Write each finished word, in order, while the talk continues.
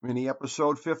Mini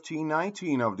episode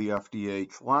 1519 of the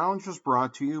FDH Lounge is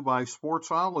brought to you by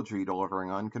Sportsology,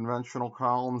 delivering unconventional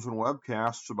columns and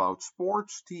webcasts about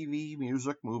sports, TV,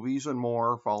 music, movies, and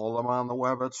more. Follow them on the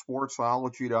web at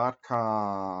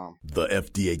sportsology.com. The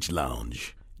FDH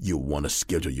Lounge. You'll want to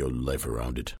schedule your life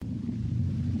around it.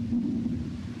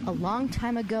 A long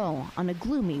time ago, on a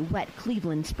gloomy, wet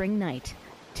Cleveland spring night,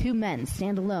 two men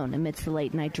stand alone amidst the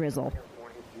late-night drizzle.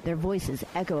 Their voices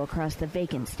echo across the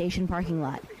vacant station parking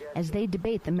lot as they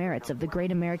debate the merits of the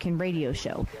great American radio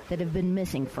show that have been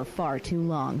missing for far too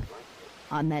long.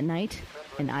 On that night,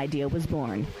 an idea was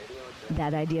born.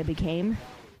 That idea became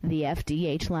the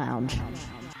FDH Lounge.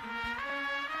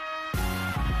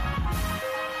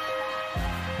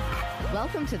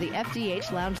 Welcome to the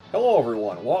FDH Lounge. Hello,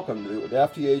 everyone. Welcome to the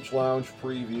FDH Lounge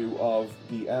preview of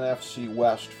the NFC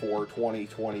West for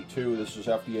 2022. This is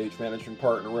FDH Managing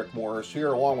Partner Rick Morris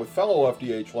here, along with fellow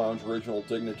FDH Lounge original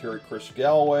dignitary Chris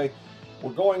Galloway.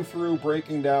 We're going through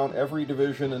breaking down every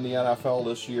division in the NFL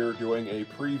this year, doing a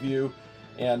preview.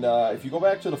 And if you go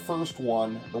back to the first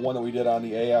one, the one that we did on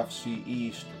the AFC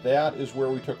East, that is where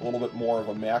we took a little bit more of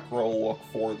a macro look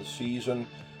for the season.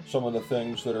 Some of the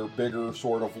things that are bigger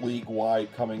sort of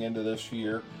league-wide coming into this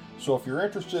year. So if you're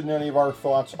interested in any of our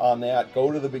thoughts on that,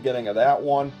 go to the beginning of that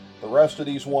one. The rest of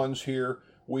these ones here,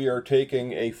 we are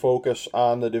taking a focus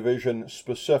on the division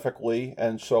specifically.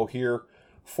 And so here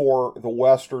for the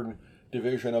Western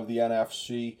division of the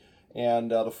NFC.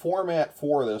 And the format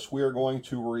for this, we are going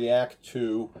to react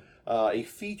to a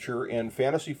feature in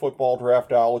Fantasy Football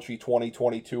Draftology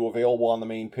 2022, available on the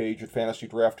main page at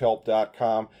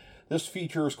fantasydrafthelp.com. This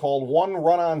feature is called One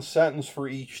Run-On Sentence for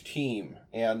Each Team.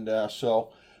 And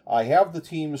so I have the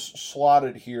teams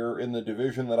slotted here in the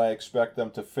division that I expect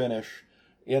them to finish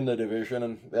in the division.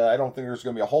 And I don't think there's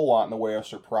going to be a whole lot in the way of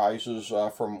surprises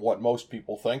from what most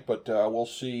people think. But we'll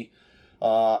see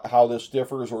how this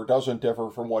differs or doesn't differ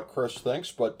from what Chris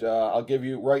thinks. But I'll give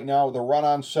you right now the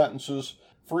run-on sentences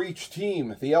for each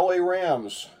team. The LA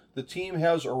Rams. The team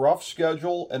has a rough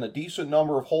schedule and a decent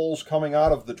number of holes coming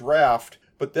out of the draft.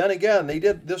 But then again, they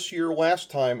did this year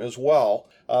last time as well.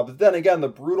 But then again, the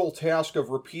brutal task of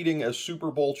repeating as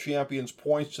Super Bowl champions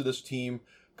points to this team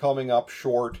coming up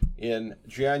short in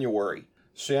January.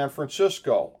 San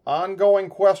Francisco, ongoing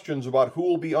questions about who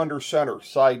will be under center.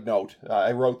 Side note,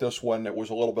 I wrote this one. It was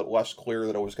a little bit less clear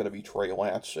that it was going to be Trey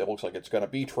Lance. It looks like it's going to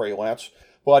be Trey Lance.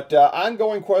 But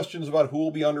ongoing questions about who will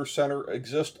be under center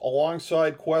exist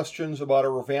alongside questions about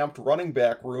a revamped running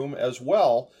back room as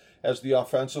well as the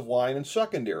offensive line and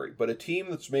secondary. But a team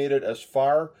that's made it as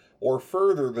far or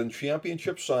further than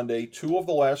Championship Sunday 2 of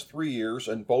the last 3 years,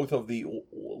 and both of the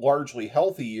largely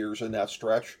healthy years in that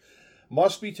stretch,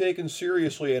 must be taken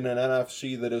seriously in an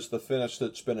NFC that is the thinnest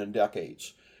it's been in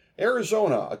decades.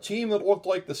 Arizona, a team that looked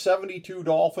like the 72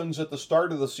 Dolphins at the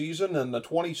start of the season and the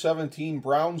 2017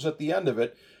 Browns at the end of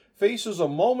it, faces a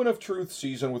moment of truth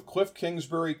season with Cliff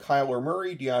Kingsbury, Kyler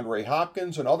Murray, DeAndre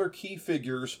Hopkins, and other key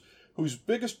figures whose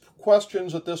biggest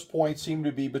questions at this point seem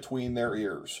to be between their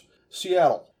ears.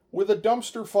 Seattle. With a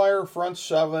dumpster fire front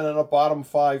seven and a bottom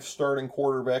five starting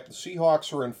quarterback, the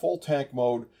Seahawks are in full tank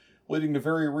mode, leading to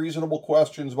very reasonable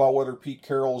questions about whether Pete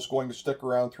Carroll is going to stick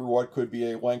around through what could be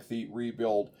a lengthy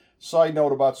rebuild. Side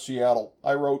note about Seattle,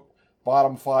 I wrote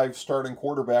bottom five starting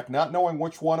quarterback, not knowing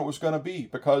which one it was going to be,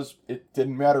 because it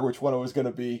didn't matter which one it was going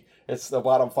to be. It's the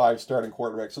bottom five starting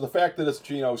quarterback. So the fact that it's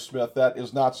Geno Smith, that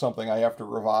is not something I have to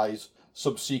revise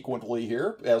subsequently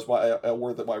here, as a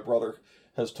word that my brother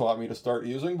has taught me to start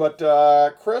using. But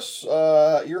Chris,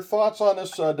 your thoughts on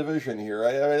this division here?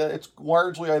 It's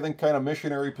largely, I think, kind of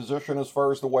missionary position as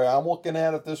far as the way I'm looking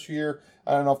at it this year.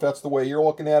 I don't know if that's the way you're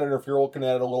looking at it, or if you're looking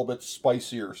at it a little bit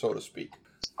spicier, so to speak.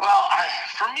 Well,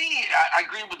 for me, I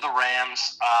agree with the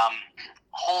Rams.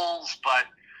 Holes, but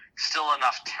still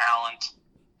enough talent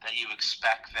that you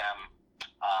expect them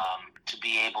to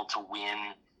be able to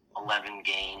win 11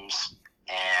 games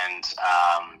and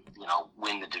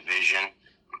win the division.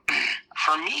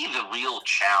 For me, the real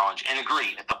challenge, and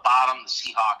agreed, at the bottom, the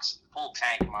Seahawks, full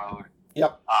tank mode.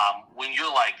 Yep. When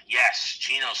you're like, yes,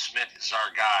 Geno Smith is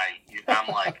our guy, I'm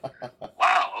like,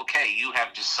 wow, okay, you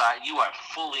have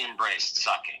fully embraced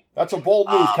sucking. That's a bold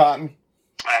move, Cotton.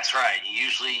 That's right. You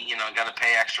usually, got to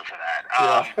pay extra for that.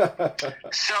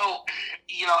 So,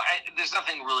 there's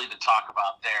nothing really to talk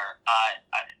about there.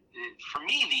 For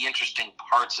me, the interesting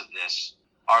parts of this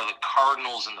are the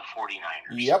Cardinals and the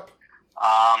 49ers. Yep.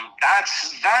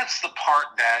 That's the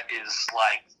part that is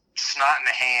like snot in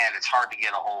the hand. It's hard to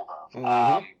get a hold of.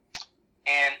 Mm-hmm.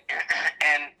 And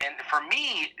for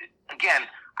me, again,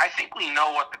 I think we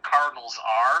know what the Cardinals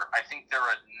are. I think they're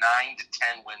a 9 to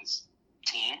 10 wins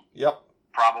team. Yep.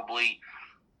 probably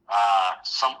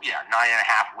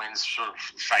 9.5 wins, sort of,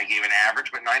 if I gave an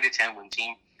average, but 9 to 10 win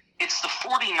team. It's the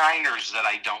 49ers that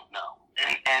I don't know.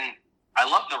 And I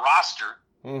love the roster.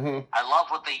 Mm-hmm. I love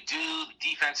what they do. The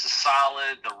defense is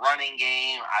solid. The running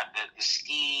game, the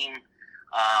scheme.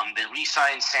 They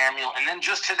re-signed Samuel, and then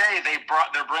just today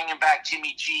they're bringing back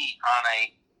Jimmy G on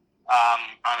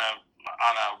a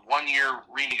 1-year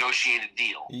renegotiated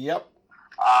deal. Yep.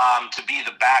 To be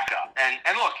the backup,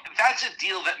 and look, that's a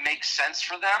deal that makes sense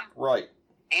for them, Right.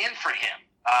 and for him.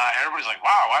 Everybody's like,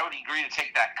 wow, why would he agree to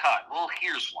take that cut? Well,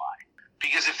 here's why.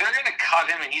 Because if they're going to cut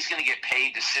him and he's going to get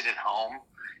paid to sit at home,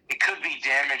 it could be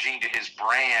damaging to his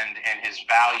brand and his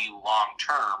value long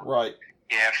term. Right.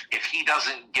 If he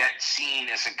doesn't get seen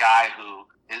as a guy who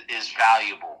is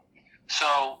valuable.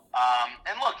 So,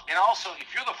 and look, and also,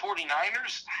 if you're the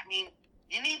 49ers, I mean,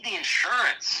 you need the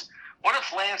insurance. What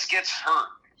if Lance gets hurt?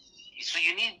 So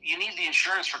you need the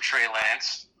insurance for Trey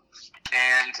Lance,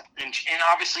 and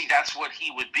obviously that's what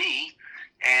he would be,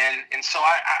 and so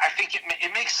I think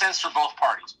it makes sense for both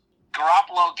parties.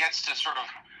 Garoppolo gets to sort of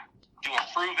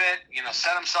prove it,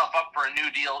 set himself up for a new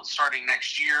deal starting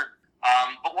next year.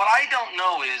 But what I don't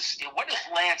know is, what if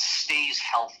Lance stays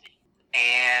healthy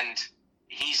and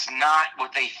he's not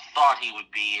what they thought he would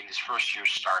be in his first year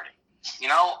starting?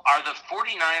 Are the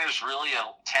 49ers really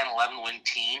a 10-11 win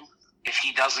team if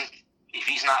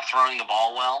he's not throwing the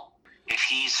ball well, if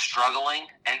he's struggling?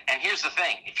 And here's the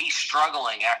thing, if he's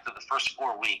struggling after the first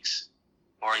 4 weeks,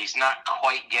 or he's not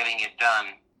quite getting it done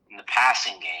in the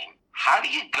passing game, how do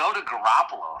you go to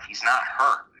Garoppolo if he's not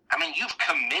hurt? I mean, you've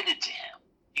committed to him.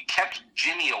 You kept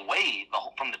Jimmy away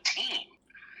from the team.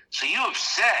 So you have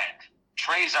said,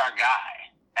 Trey's our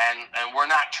guy, and we're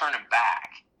not turning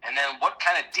back. And then what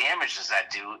kind of damage does that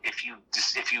do if you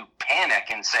panic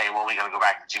and say, well, we got to go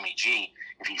back to Jimmy G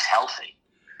if he's healthy?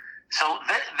 So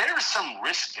there's some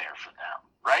risk there for them,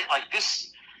 right? Like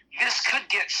this could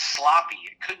get sloppy.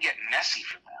 It could get messy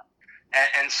for them.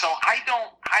 And so I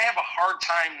have a hard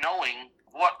time knowing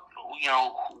what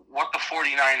the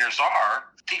 49ers are,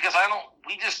 because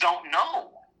we just don't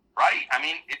know, right? I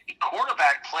mean,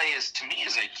 quarterback play to me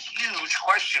is a huge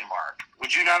question mark.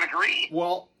 Would you not agree?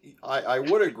 Well, I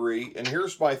would agree, and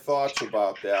here's my thoughts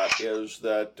about that, is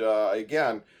that,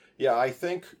 again, yeah, I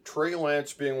think Trey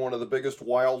Lance being one of the biggest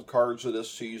wild cards of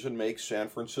this season makes San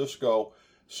Francisco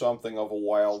something of a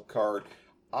wild card.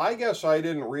 I guess I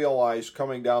didn't realize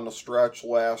coming down the stretch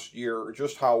last year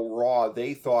just how raw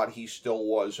they thought he still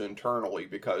was internally,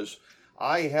 because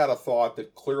I had a thought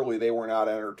that clearly they were not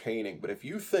entertaining. But if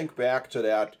you think back to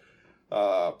that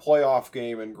playoff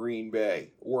game in Green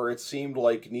Bay, where it seemed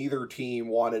like neither team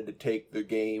wanted to take the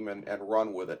game and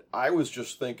run with it, I was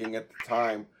just thinking at the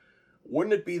time,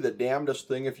 wouldn't it be the damnedest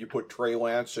thing if you put Trey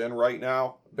Lance in right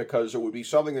now? Because it would be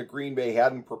something that Green Bay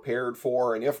hadn't prepared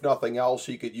for, and if nothing else,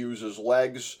 he could use his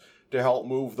legs to help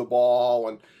move the ball,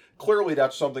 and clearly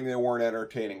that's something they weren't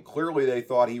entertaining. Clearly they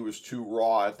thought he was too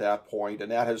raw at that point,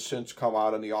 and that has since come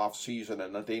out in the offseason,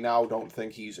 and that they now don't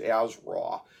think he's as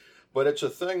raw. But it's a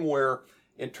thing where,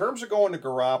 in terms of going to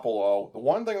Garoppolo, the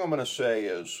one thing I'm going to say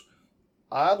is,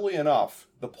 oddly enough,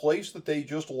 the place that they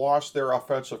just lost their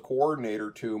offensive coordinator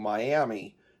to,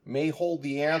 Miami, may hold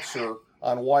the answer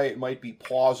on why it might be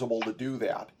plausible to do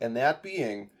that. And that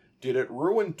being, did it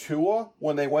ruin Tua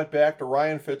when they went back to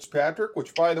Ryan Fitzpatrick?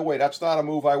 Which, by the way, that's not a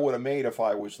move I would have made if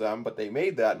I was them, but they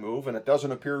made that move, and it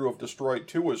doesn't appear to have destroyed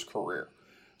Tua's career.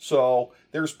 So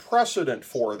there's precedent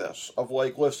for this, of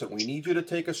like, listen, we need you to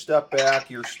take a step back,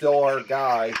 you're still our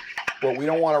guy, but we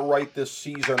don't want to write this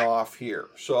season off here.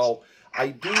 So I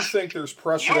do think there's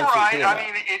precedent. You're right. For doing that.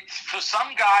 I mean, for some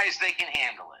guys, they can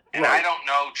handle it. And Right. I don't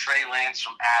know Trey Lance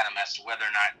from Adam as to whether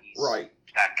or not he's Right.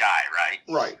 that guy, right?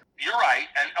 Right. You're right.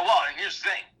 And here's the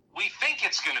thing. We think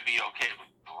it's going to be okay with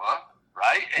Tua,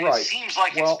 right? And Right. it seems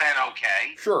like Well, it's been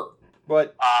okay. Sure,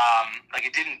 but Like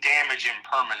it didn't damage him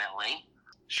permanently.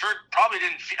 Sure, probably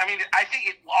didn't. I mean, I think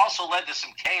it also led to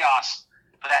some chaos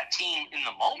for that team in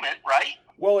the moment, right?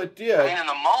 well, it did. I mean, in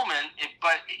the moment,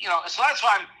 so that's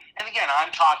why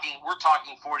we're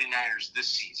talking 49ers this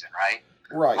season, right?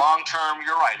 Right. Long term,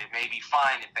 you're right. It may be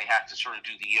fine if they have to sort of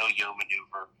do the yo-yo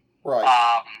maneuver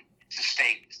Right. to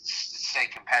stay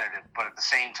competitive. But at the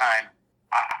same time,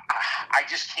 I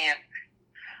just can't.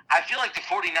 I feel like the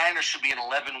 49ers should be an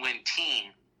 11-win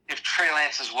team if Trey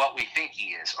Lance is what we think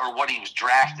he is or what he was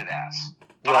drafted as.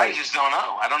 But Right. I just don't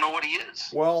know. I don't know what he is.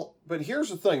 Well, but here's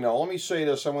the thing, though. Let me say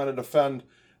this. I'm going to defend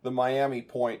the Miami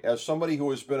point as somebody who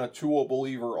has been a Tua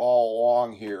believer all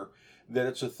along here, that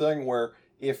it's a thing where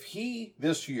if he,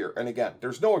 this year, and again,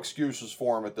 there's no excuses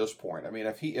for him at this point. I mean,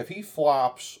 if he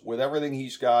flops with everything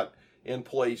he's got in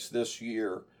place this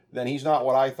year, then he's not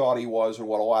what I thought he was and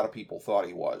what a lot of people thought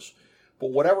he was.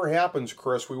 But whatever happens,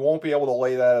 Chris, we won't be able to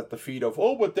lay that at the feet of,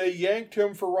 oh, but they yanked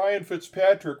him for Ryan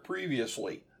Fitzpatrick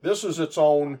previously. This is its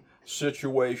own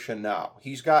situation now.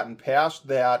 He's gotten past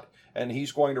that, and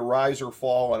he's going to rise or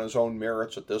fall on his own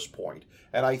merits at this point.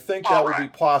 And I think that would be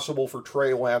possible for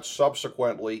Trey Lance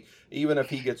subsequently, even if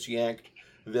he gets yanked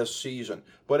this season.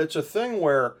 But it's a thing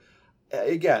where,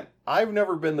 again, I've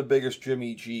never been the biggest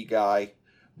Jimmy G guy,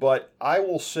 but I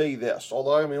will say this.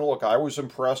 Although, I mean, look, I was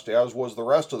impressed, as was the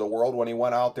rest of the world, when he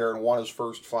went out there and won his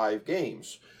first 5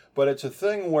 games. But it's a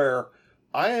thing where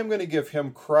I am going to give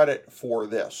him credit for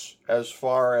this, as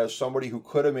far as somebody who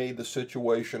could have made the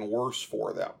situation worse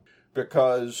for them.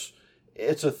 Because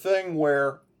it's a thing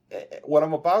where what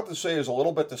I'm about to say is a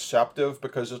little bit deceptive,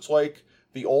 because it's like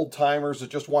the old-timers that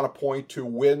just want to point to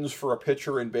wins for a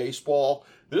pitcher in baseball.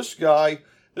 This guy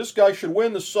should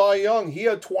win the Cy Young. He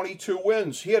had 22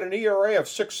 wins. He had an ERA of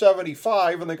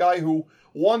 6.75, and the guy who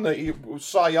won the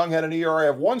Cy Young had an ERA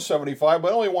of 1.75,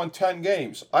 but only won 10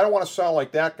 games. I don't want to sound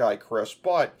like that guy, Chris,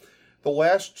 but the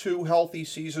last 2 healthy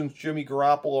seasons Jimmy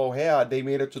Garoppolo had, they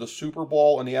made it to the Super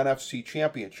Bowl and the NFC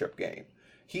Championship game.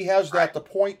 He has that to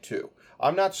point to.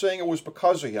 I'm not saying it was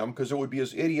because of him, because it would be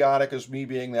as idiotic as me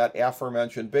being that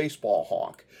aforementioned baseball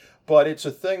honk. But it's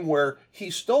a thing where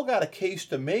he's still got a case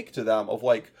to make to them of,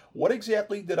 like, what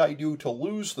exactly did I do to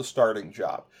lose the starting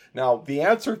job? Now, the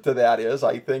answer to that is,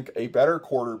 I think a better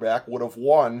quarterback would have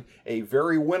won a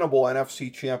very winnable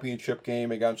NFC Championship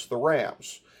game against the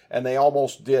Rams. And they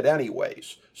almost did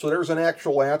anyways. So there's an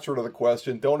actual answer to the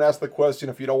question. Don't ask the question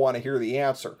if you don't want to hear the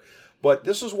answer. But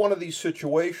this is one of these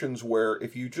situations where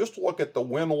if you just look at the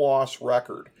win-loss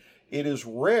record, it is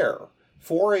rare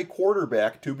for a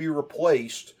quarterback to be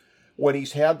replaced when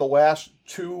he's had the last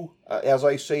 2, as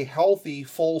I say, healthy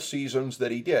full seasons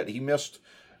that he did. He missed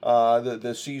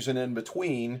the season in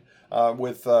between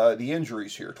with the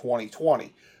injuries here,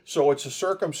 2020. So it's a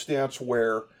circumstance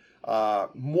where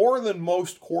more than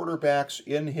most quarterbacks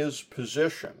in his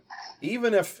position,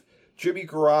 even if Jimmy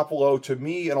Garoppolo, to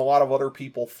me and a lot of other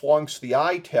people, flunks the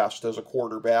eye test as a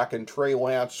quarterback, and Trey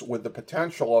Lance, with the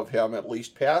potential of him, at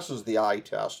least passes the eye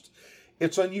test,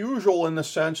 it's unusual in the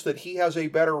sense that he has a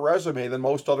better resume than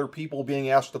most other people being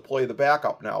asked to play the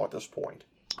backup now at this point.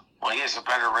 Well, he has a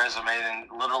better resume than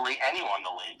literally anyone in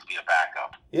the league to be a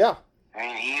backup. Yeah. I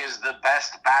mean, he is the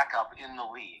best backup in the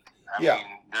league. I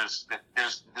mean, there's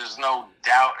no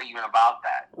doubt even about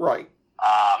that. Right.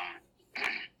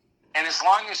 And as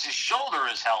long as his shoulder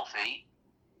is healthy,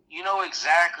 you know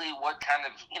exactly what kind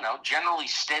of, generally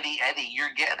steady Eddie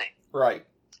you're getting. Right.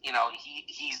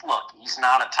 He's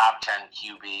not a top 10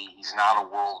 QB. He's not a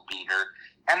world beater.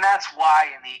 And that's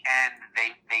why, in the end,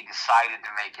 they decided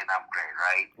to make an upgrade,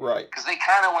 right? Right. Because they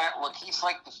kind of went, look, he's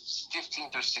like the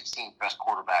 15th or 16th best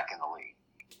quarterback in the league.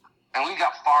 And we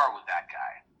got far with that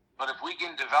guy. But if we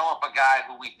can develop a guy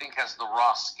who we think has the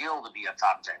raw skill to be a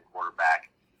top 10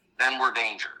 quarterback, then we're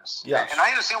dangerous. Yes. And I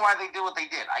understand why they did what they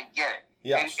did. I get it.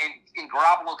 Yes. And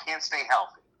Garoppolo can't stay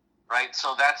healthy, right?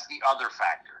 So that's the other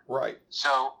factor. Right.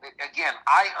 So, again,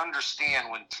 I understand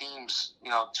when teams,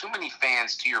 too many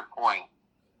fans, to your point,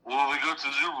 well, we got to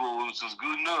the Super Bowl, which was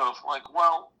good enough. Like,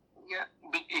 well, yeah,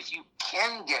 but if you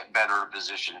can get better at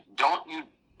position, don't you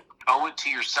owe it to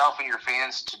yourself and your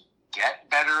fans to get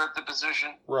better at the position?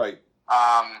 Right.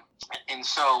 And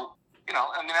so,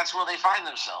 that's where they find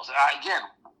themselves. Again,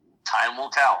 time will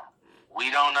tell.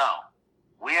 We don't know.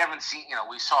 We haven't seen,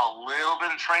 we saw a little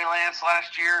bit of Trey Lance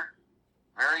last year,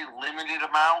 very limited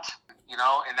amount,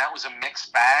 and that was a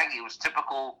mixed bag. It was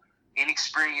typical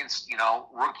inexperienced,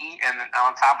 rookie, and then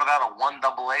on top of that, a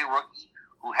 1AA rookie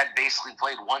who had basically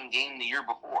played 1 game the year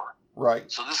before.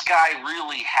 Right. So this guy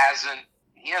really hasn't,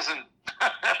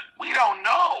 we don't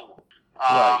know.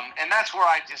 Right. And that's where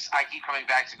I keep coming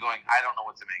back to going, I don't know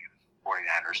what to make of the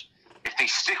 49ers. If they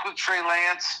stick with Trey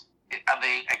Lance, are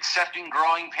they accepting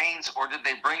growing pains, or did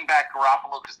they bring back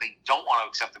Garoppolo because they don't want to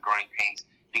accept the growing pains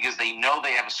because they know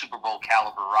they have a Super Bowl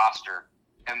caliber roster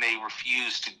and they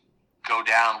refuse to go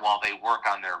down while they work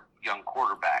on their young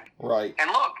quarterback? Right. And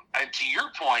look, to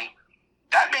your point,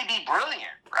 that may be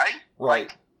brilliant, right? Right.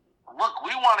 Like, look,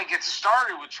 we want to get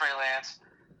started with Trey Lance,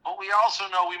 but we also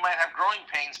know we might have growing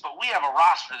pains, but we have a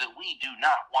roster that we do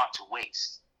not want to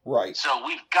waste. Right. So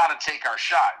we've got to take our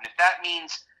shot. And if that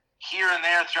means here and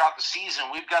there throughout the season,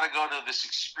 we've got to go to this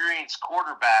experienced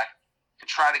quarterback to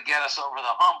try to get us over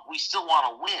the hump, we still want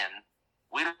to win.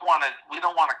 We don't want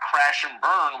to crash and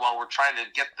burn while we're trying to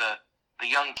get the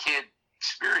young kid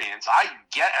experience. I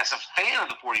get, as a fan of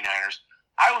the 49ers,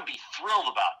 I would be thrilled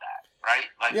about that, right?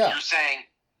 Like you're saying,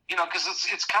 because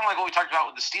it's kind of like what we talked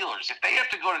about with the Steelers. If they have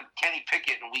to go to Kenny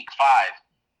Pickett in week 5,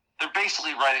 they're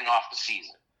basically writing off the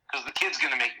season because the kid's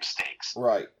going to make mistakes.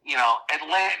 Right.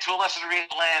 Atlanta, to a lesser degree,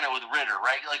 Atlanta with Ritter,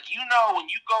 right? Like, when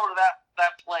you go to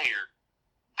that player,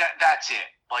 that's it.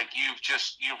 Like,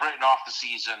 you've written off the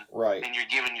season, right? And you're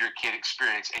giving your kid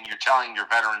experience, and you're telling your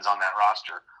veterans on that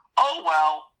roster, oh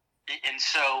well. And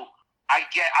so I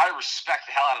respect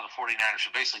the hell out of the 49ers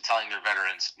for basically telling their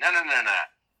veterans, no.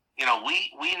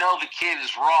 We know the kid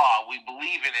is raw. We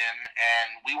believe in him, and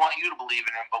we want you to believe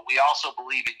in him, but we also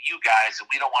believe in you guys, and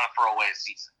we don't want to throw away a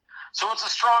season. So it's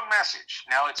a strong message.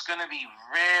 Now, it's going to be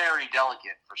very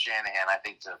delicate for Shanahan, I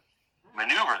think, to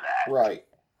maneuver that. Right.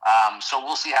 So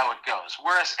we'll see how it goes.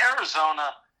 Whereas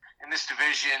Arizona in this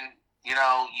division,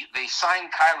 they signed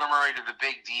Kyler Murray to the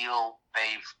big deal.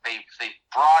 They've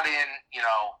brought in,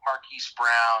 Marquise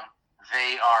Brown.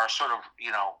 They are sort of,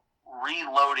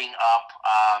 reloading up.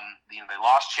 They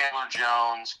lost Chandler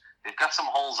Jones. They've got some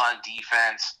holes on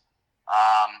defense.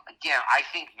 Again, I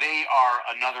think they are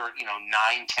another, 9-10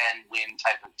 win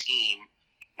type of team,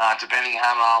 depending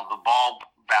on how the ball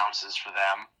bounces for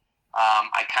them.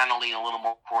 I kind of lean a little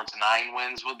more towards 9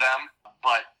 wins with them,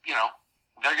 but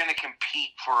they're going to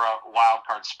compete for a wild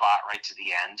card spot right to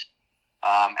the end.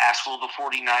 As will the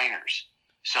 49ers.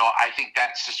 So I think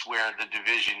that's just where the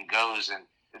division goes. And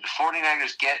if the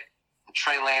 49ers get the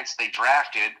Trey Lance they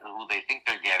drafted, who they think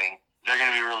they're getting, they're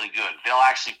going to be really good. They'll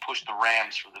actually push the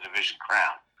Rams for the division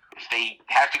crown. If they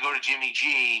have to go to Jimmy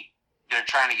G, they're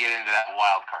trying to get into that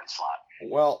wild card slot.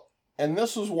 Well, and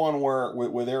this is one where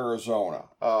with Arizona,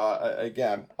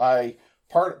 again,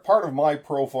 part of my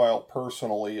profile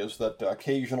personally is that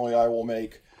occasionally I will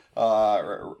make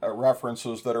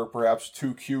references that are perhaps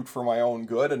too cute for my own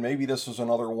good, and maybe this is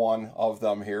another one of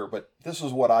them here, but this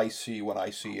is what I see when I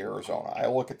see Arizona. I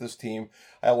look at this team,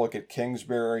 I look at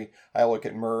Kingsbury, I look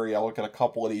at Murray, I look at a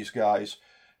couple of these guys.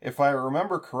 If I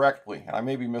remember correctly, and I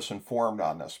may be misinformed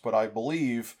on this, but I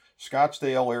believe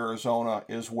Scottsdale, Arizona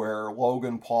is where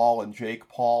Logan Paul and Jake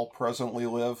Paul presently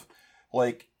live.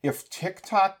 Like, if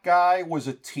TikTok Guy was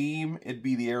a team, it'd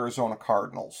be the Arizona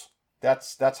Cardinals.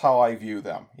 That's how I view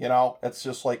them. It's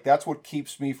just like, that's what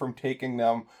keeps me from taking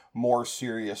them more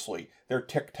seriously. They're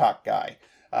TikTok Guy.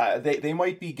 They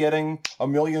might be getting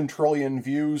 1 million trillion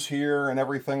views here and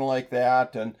everything like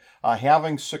that, and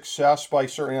having success by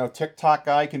certain, TikTok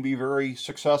Guy can be very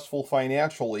successful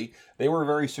financially. They were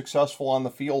very successful on the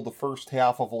field the first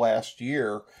half of last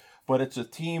year, but it's a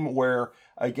team where,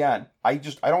 again, I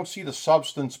don't see the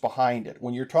substance behind it.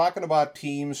 When you're talking about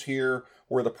teams here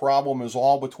where the problem is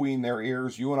all between their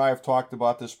ears, you and I have talked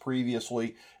about this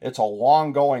previously, it's a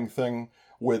long-going thing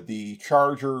with the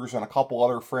Chargers and a couple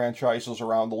other franchises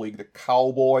around the league. The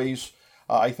Cowboys,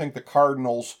 I think the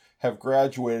Cardinals have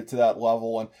graduated to that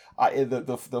level. And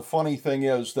the funny thing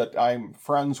is that I'm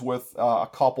friends with a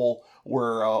couple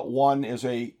where one is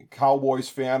a Cowboys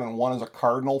fan and one is a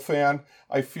Cardinal fan.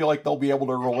 I feel like they'll be able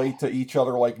to relate to each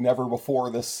other like never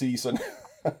before this season.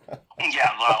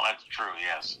 Yeah, well, that's true,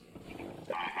 yes.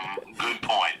 Good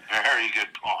point. Very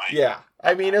good point. Yeah.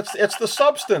 I mean, it's the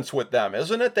substance with them,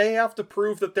 isn't it? They have to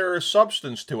prove that there is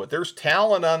substance to it. There's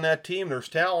talent on that team. There's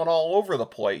talent all over the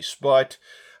place. But,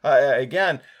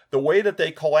 again, the way that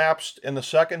they collapsed in the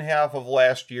second half of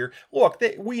last year, look,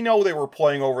 we know they were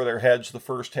playing over their heads the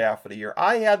first half of the year.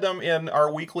 I had them in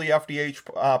our weekly FDH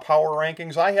power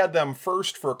rankings. I had them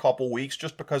first for a couple weeks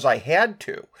just because I had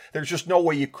to. There's just no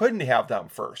way you couldn't have them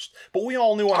first. But we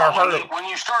all knew in our heart... When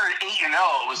you started 8-0,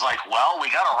 it was like, well, we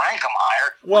got to rank them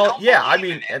higher. Well, yeah, I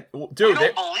mean, dude... We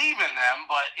don't believe in them,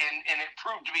 and it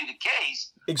proved to be the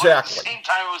case. Exactly. But at the same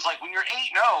time, it was like, when you're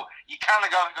 8-0, you kind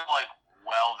of got to go like,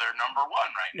 well, they're number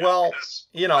one right now.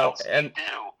 Well, and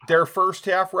their first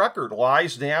half record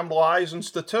lies, damned lies, and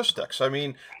statistics. I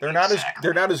mean, they're not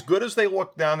as good as they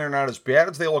look down. They're not as bad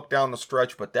as they look down the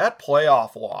stretch. But that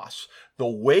playoff loss, the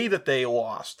way that they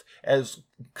lost, as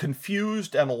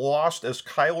confused and lost as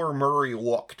Kyler Murray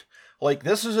looked, like,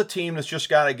 this is a team that's just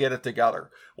got to get it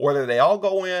together. Whether they all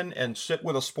go in and sit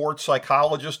with a sports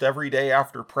psychologist every day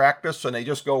after practice and they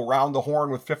just go round the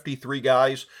horn with 53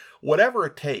 guys, whatever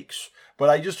it takes. But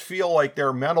I just feel like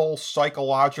their mental,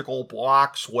 psychological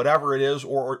blocks, whatever it is,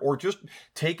 or just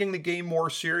taking the game more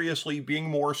seriously, being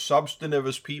more substantive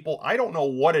as people, I don't know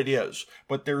what it is,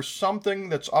 but there's something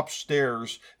that's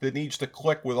upstairs that needs to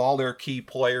click with all their key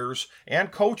players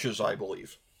and coaches, I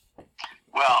believe.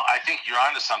 Well, I think you're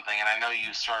onto something, and I know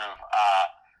you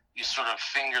sort of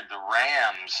fingered the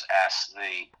Rams as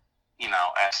the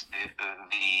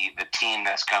team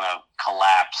that's going to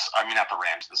collapse. I mean, not the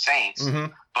Rams, the Saints.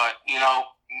 Mm-hmm. But,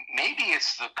 maybe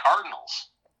it's the Cardinals.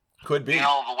 Could be. You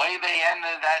know, the way they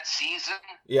ended that season.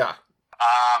 Yeah.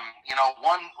 You know,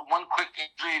 one quick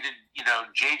injury to, you know,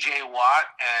 J.J. Watt,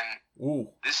 and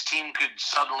this team could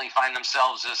suddenly find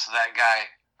themselves as that guy.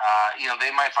 You know,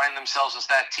 they might find themselves as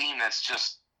that team that's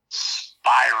just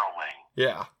spiraling.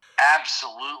 Yeah.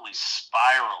 Absolutely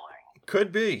spiraling.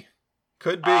 Could be.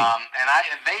 Could be. And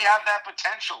they have that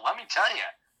potential. Let me tell you,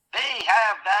 they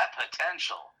have that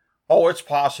potential. Oh, it's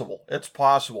possible. It's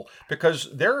possible. Because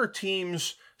there are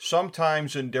teams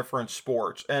sometimes in different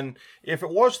sports. And if it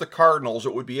was the Cardinals,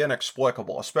 it would be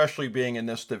inexplicable, especially being in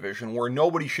this division where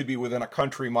nobody should be within a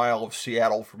country mile of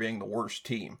Seattle for being the worst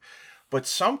team. But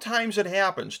sometimes it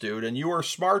happens, dude, and you are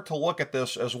smart to look at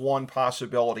this as one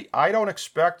possibility. I don't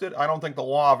expect it. I don't think the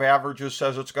law of averages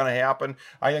says it's going to happen.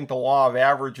 I think the law of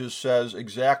averages says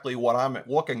exactly what I'm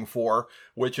looking for,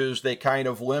 which is they kind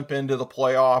of limp into the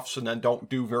playoffs and then don't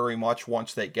do very much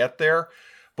once they get there.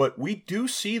 But we do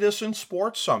see this in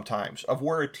sports sometimes, of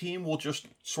where a team will just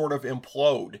sort of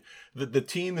implode. The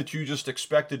team that you just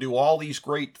expect to do all these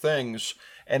great things,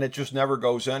 and it just never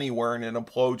goes anywhere, and it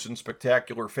implodes in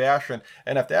spectacular fashion.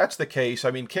 And if that's the case,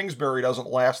 I mean, Kingsbury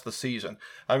doesn't last the season.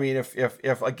 I mean,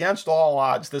 if against all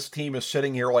odds, this team is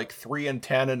sitting here like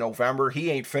 3-10 in November,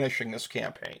 he ain't finishing this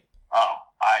campaign. Oh,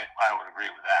 I would agree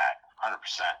with that,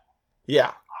 100%.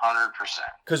 Yeah. 100%.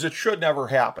 Because it should never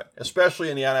happen,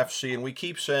 especially in the NFC. And we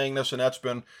keep saying this, and that's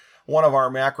been one of our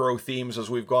macro themes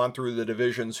as we've gone through the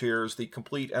divisions here, is the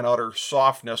complete and utter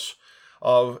softness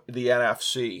of the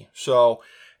NFC. So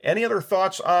any other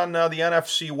thoughts on the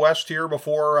NFC West here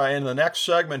before in the next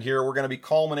segment here, we're going to be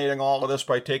culminating all of this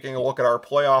by taking a look at our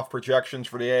playoff projections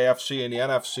for the AFC and the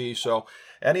NFC. So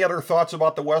any other thoughts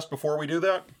about the West before we do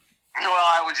that? Well,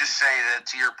 I would just say that,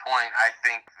 to your point, I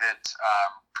think that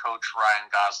Coach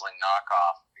Ryan Gosling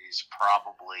knockoff is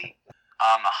probably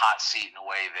on the hot seat in a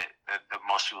way that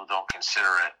most people don't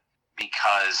consider it,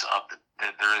 because of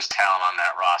that there is talent on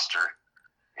that roster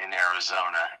in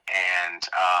Arizona. And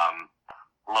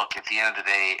look, at the end of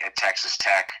the day, at Texas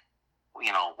Tech,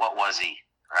 you know, what was he,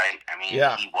 right? I mean,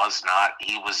 he was a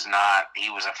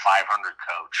 500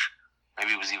 coach.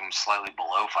 Maybe he was even slightly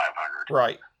below 500.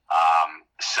 Right.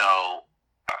 So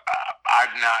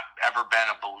I've not ever been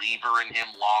a believer in him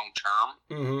long term.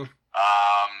 Mm-hmm.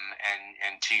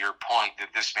 And to your point, that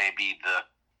this may be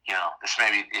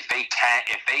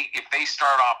if they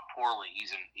start off poorly,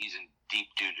 he's in deep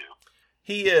doo-doo.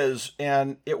 He is,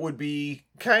 and it would be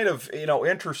kind of,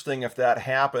 interesting if that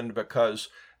happened, because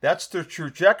that's the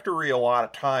trajectory a lot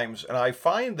of times. And I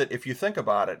find that if you think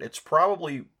about it, it's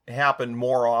probably happened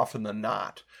more often than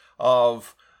not.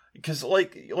 Because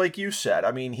like you said,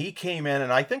 I mean, he came in,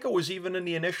 and I think it was even in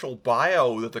the initial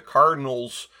bio that the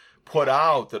Cardinals put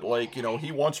out that,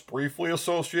 he once briefly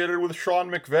associated with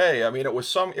Sean McVay. I mean, it was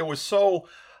so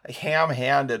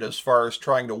ham-handed as far as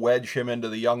trying to wedge him into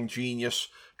the young genius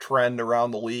trend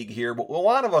around the league here. But a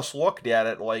lot of us looked at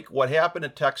it like what happened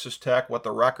at Texas Tech, what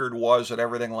the record was, and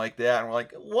everything like that, and we're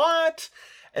like, what?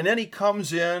 And then he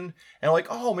comes in, and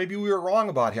oh, maybe we were wrong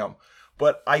about him.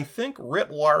 But I think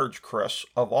writ large, Chris,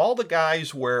 of all the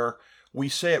guys where we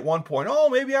say at one point, oh,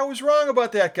 maybe I was wrong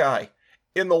about that guy,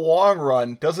 in the long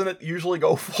run, doesn't it usually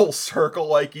go full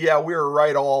circle? Yeah, we were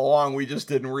right all along, we just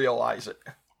didn't realize it.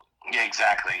 Yeah,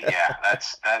 exactly. Yeah, that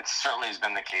certainly has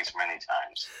been the case many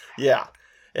times. Yeah.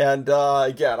 And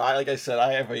again, like I said,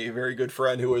 I have a very good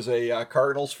friend who is a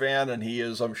Cardinals fan, and he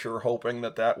is, I'm sure, hoping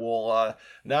that will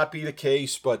not be the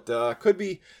case. But could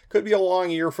be a long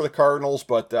year for the Cardinals.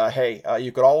 But hey,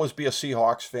 you could always be a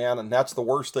Seahawks fan, and that's the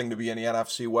worst thing to be in the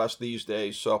NFC West these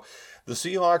days. So the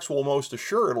Seahawks will most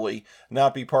assuredly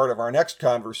not be part of our next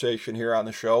conversation here on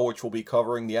the show, which will be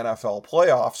covering the NFL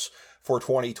playoffs for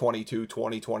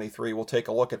 2022-2023. We'll take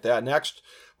a look at that next.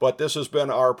 But this has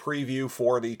been our preview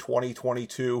for the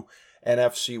 2022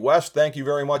 NFC West. Thank you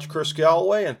very much, Chris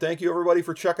Galloway, and thank you, everybody,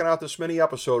 for checking out this mini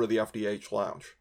episode of the FDH Lounge.